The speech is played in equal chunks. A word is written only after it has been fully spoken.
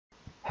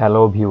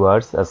Hello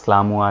viewers,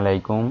 Assalamu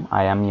alaikum.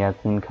 I am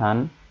Yasin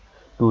Khan.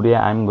 Today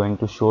I am going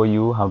to show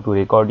you how to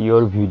record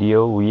your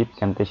video with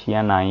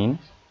Camtasia 9.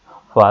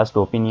 First,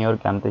 open your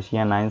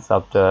Camtasia 9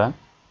 software.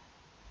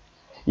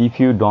 If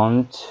you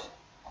don't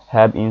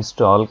have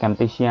installed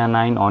Camtasia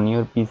 9 on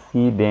your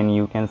PC, then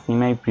you can see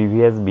my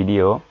previous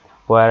video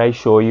where I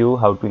show you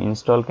how to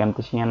install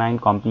Camtasia 9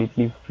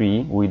 completely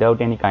free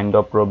without any kind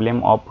of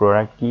problem of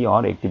product key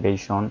or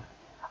activation.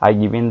 I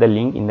given the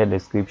link in the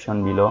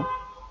description below.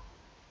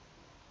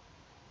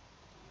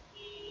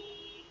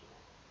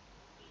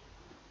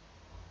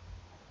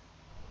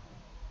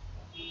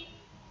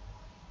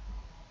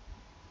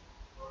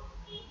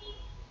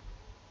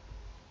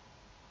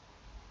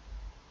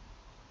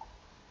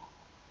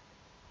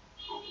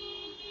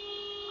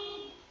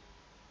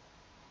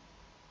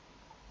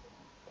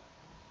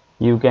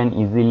 You can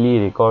easily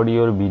record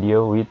your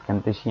video with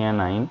Camtasia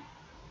 9.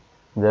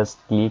 Just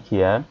click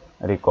here,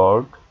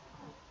 record.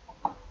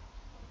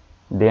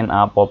 Then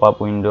a pop-up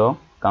window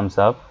comes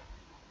up.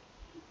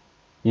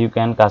 You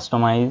can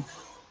customize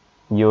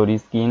your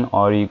skin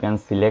or you can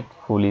select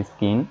full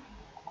screen.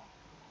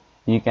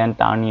 You can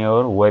turn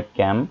your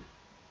webcam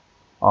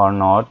or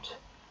not.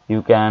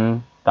 You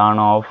can turn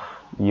off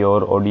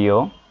your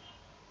audio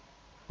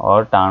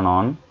or turn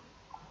on,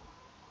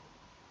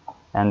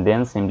 and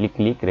then simply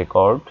click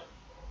record.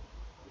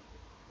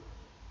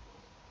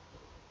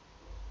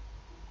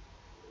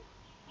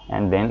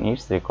 And then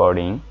it's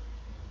recording.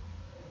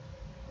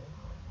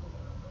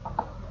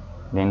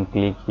 Then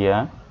click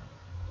here.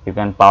 You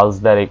can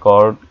pause the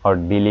record or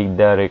delete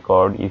the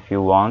record if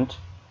you want,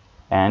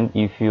 and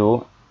if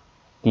you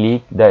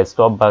click the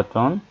stop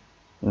button,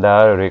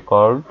 the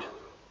record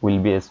will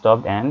be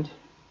stopped and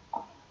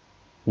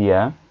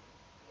here.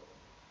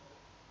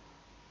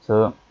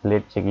 So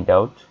let's check it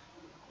out.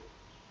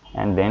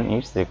 And then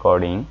it's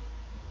recording.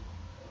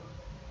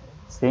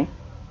 See,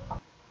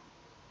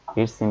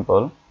 it's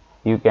simple.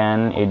 You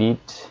can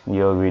edit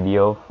your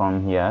video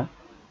from here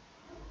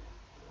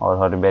or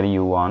whatever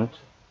you want.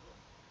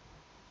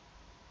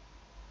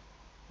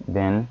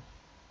 Then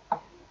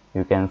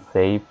you can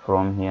save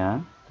from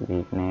here.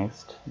 Click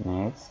next,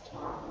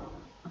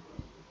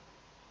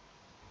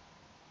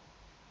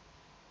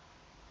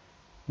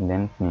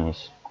 then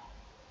finish.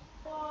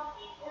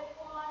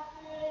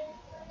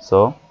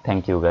 So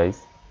thank you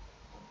guys.